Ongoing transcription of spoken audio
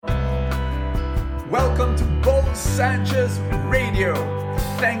Welcome to Bo Sanchez Radio.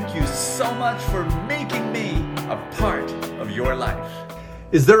 Thank you so much for making me a part of your life.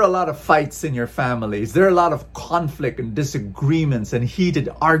 Is there a lot of fights in your family? Is there a lot of conflict and disagreements and heated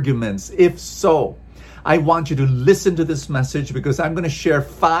arguments? If so, I want you to listen to this message because I'm going to share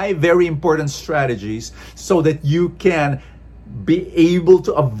 5 very important strategies so that you can be able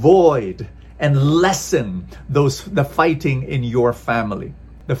to avoid and lessen the fighting in your family.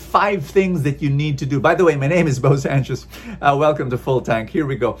 The 5 things that you need to do. By the way, my name is Bo Sanchez. Welcome to Full Tank. Here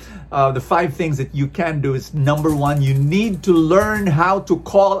we go. The 5 things that you can do is, number 1, you need to learn how to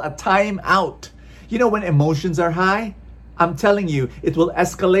call a time out. You know, when emotions are high, I'm telling you, it will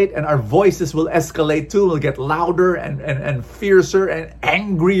escalate and our voices will escalate too. We'll get louder and fiercer and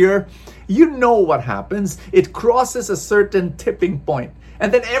angrier. You know what happens. It crosses a certain tipping point.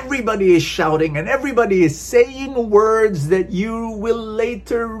 And then everybody is shouting and everybody is saying words that you will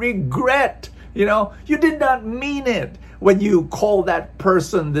later regret. You know, you did not mean it when you call that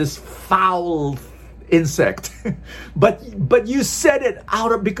person this foul insect. but you said it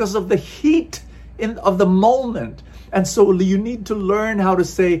because of the heat of the moment. And so you need to learn how to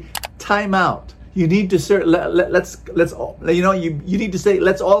say time out. You need to say, you need to say,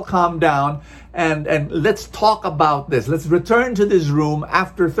 let's all calm down and let's talk about this. Let's return to this room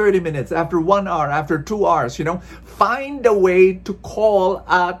after 30 minutes, after 1 hour, after 2 hours, find a way to call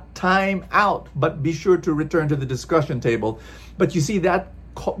a time out, but be sure to return to the discussion table. But you see that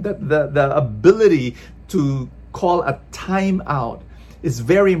the ability to call a time out is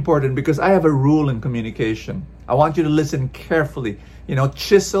very important because I have a rule in communication. I want you to listen carefully.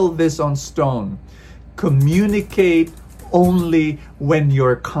 Chisel this on stone. Communicate only when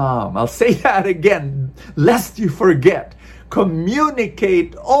you're calm. I'll say that again, lest you forget.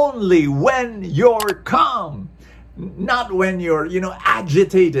 Communicate only when you're calm. Not when you're,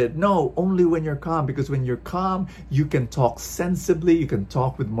 agitated. No, only when you're calm. Because when you're calm, you can talk sensibly, you can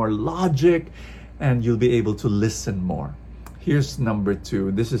talk with more logic, and you'll be able to listen more. Here's number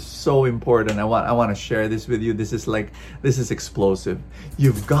 2. This is so important. I want to share this with you. This is explosive.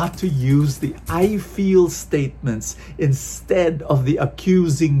 You've got to use the I feel statements instead of the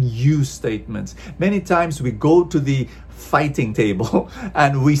accusing you statements. Many times we go to the fighting table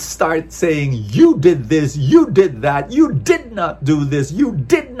and we start saying, you did this, you did that, you did not do this, you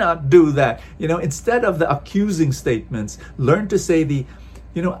did not do that. Instead of the accusing statements, learn to say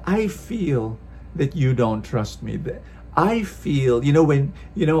I feel that you don't trust me. I feel,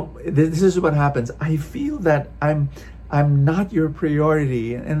 this is what happens. I feel that I'm not your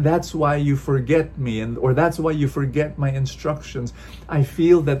priority, and that's why you forget me, or that's why you forget my instructions. I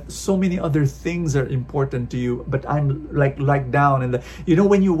feel that so many other things are important to you, but I'm like down. And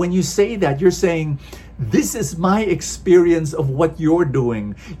when you say that, you're saying, this is my experience of what you're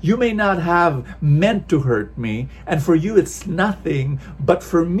doing. You may not have meant to hurt me, and for you it's nothing, but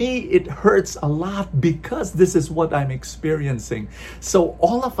for me it hurts a lot because this is what I'm experiencing. So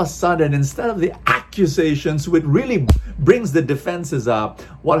all of a sudden, instead of the accusations, which really brings the defenses up,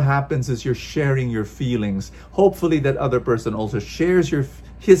 what happens is you're sharing your feelings. Hopefully that other person also shares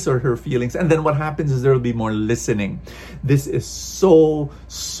his or her feelings, and then what happens is there will be more listening. This is so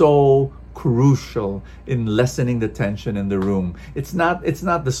crucial in lessening the tension in the room. It's not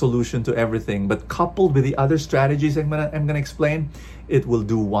the solution to everything, but coupled with the other strategies I'm gonna explain, it will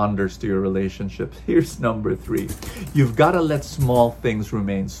do wonders to your relationship. Here's number 3. You've got to let small things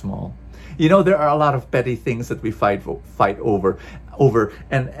remain small. There are a lot of petty things that we fight over.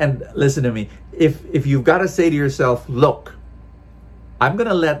 And listen to me. If you've got to say to yourself, look, I'm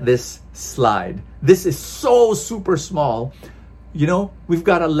gonna let this slide. This is so super small. We've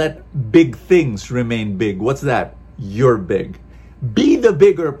got to let big things remain big. What's that? You're big. Be the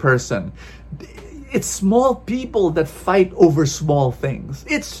bigger person. It's small people that fight over small things.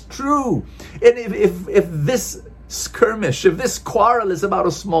 It's true. And if this skirmish, if this quarrel is about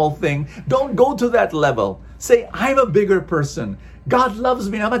a small thing, don't go to that level. Say, I'm a bigger person. God loves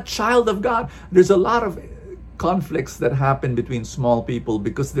me. I'm a child of God. There's a lot of conflicts that happen between small people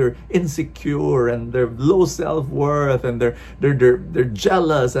because they're insecure and they're low self-worth and they're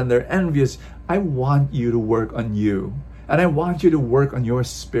jealous and they're envious. I want you to work on you. And I want you to work on your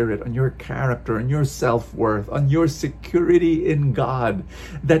spirit, on your character, on your self-worth, on your security in God.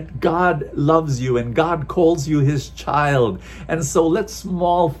 That God loves you and God calls you His child. And so let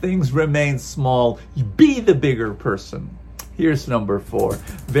small things remain small. Be the bigger person. Here's number 4,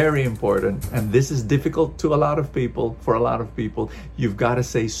 very important, and this is difficult to a lot of people. For a lot of people, you've got to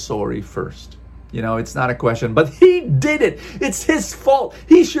say sorry first. It's not a question, but he did it. It's his fault.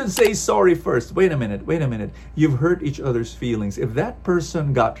 He should say sorry first. Wait a minute. You've hurt each other's feelings. If that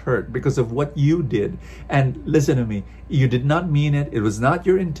person got hurt because of what you did, and listen to me, you did not mean it. It was not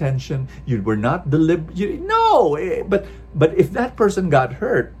your intention. You were not deliberate. No, but if that person got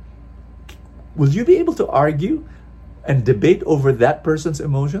hurt, will you be able to argue and debate over that person's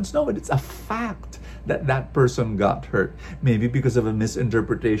emotions? No, it's a fact that person got hurt. Maybe because of a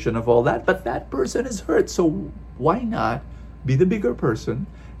misinterpretation of all that, but that person is hurt. So why not be the bigger person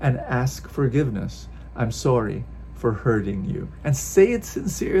and ask forgiveness? I'm sorry for hurting you. And say it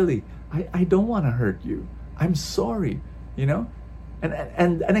sincerely. I don't want to hurt you. I'm sorry,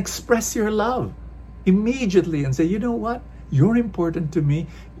 and express your love immediately and say, you know what? You're important to me.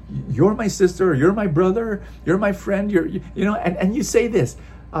 You're my sister, or you're my brother, you're my friend, and you say this,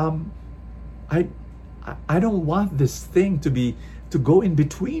 I don't want this thing to go in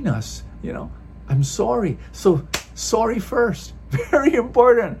between us, I'm sorry. So sorry first. Very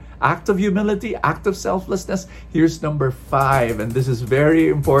important. Act of humility, act of selflessness. Here's number 5, and this is very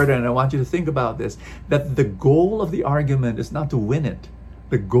important. I want you to think about this, that the goal of the argument is not to win it.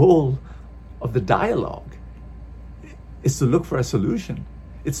 The goal of the dialogue is to look for a solution.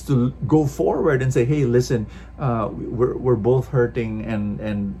 It's to go forward and say, hey, listen, we're both hurting,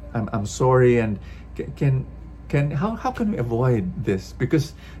 and I'm sorry, and how can we avoid this?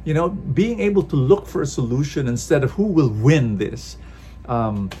 Because being able to look for a solution instead of who will win this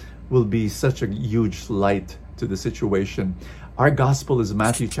will be such a huge light to the situation. Our gospel is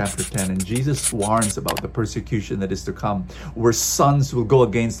Matthew chapter 10, and Jesus warns about the persecution that is to come, where sons will go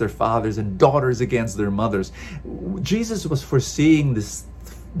against their fathers and daughters against their mothers. Jesus was foreseeing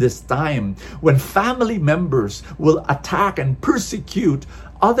this time when family members will attack and persecute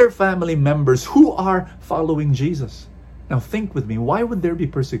other family members who are following Jesus. Now think with me, why would there be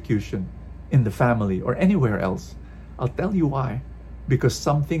persecution in the family or anywhere else? I'll tell you why. Because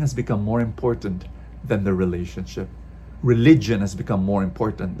something has become more important than the relationship. Religion has become more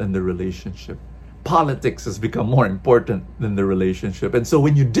important than the relationship. Politics has become more important than the relationship. And so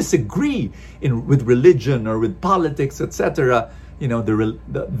when you disagree with religion or with politics, etc.,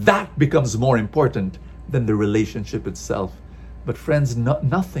 that becomes more important than the relationship itself. But friends,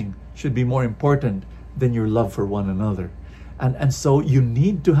 nothing should be more important than your love for one another. And so you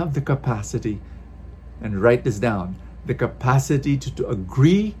need to have the capacity, and write this down, the capacity to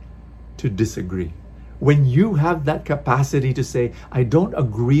agree to disagree. When you have that capacity to say, I don't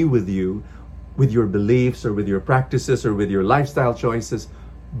agree with you, with your beliefs or with your practices or with your lifestyle choices,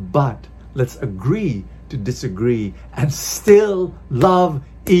 but let's agree to disagree and still love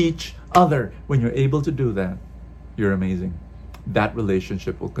each other. When you're able to do that, you're amazing. That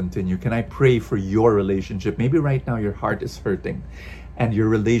relationship will continue. Can I pray for your relationship? Maybe right now your heart is hurting and your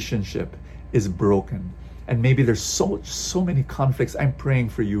relationship is broken. And maybe there's so many conflicts. I'm praying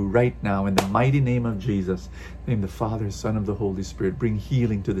for you right now in the mighty name of Jesus. Name the Father, Son, and the Holy Spirit. Bring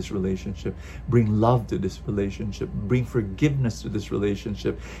healing to this relationship. Bring love to this relationship. Bring forgiveness to this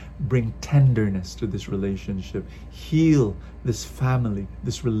relationship. Bring tenderness to this relationship. Heal this family,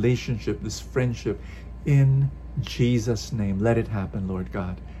 this relationship, this friendship. In Jesus' name, let it happen, Lord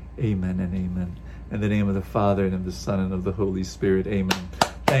God. Amen and amen. In the name of the Father, and of the Son, and of the Holy Spirit. Amen.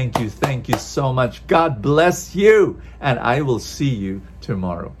 Thank you so much. God bless you, and I will see you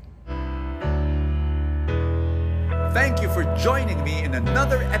tomorrow. Thank you for joining me in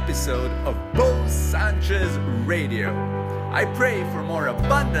another episode of Bo Sanchez Radio. I pray for more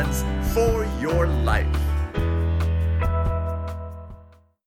abundance for your life.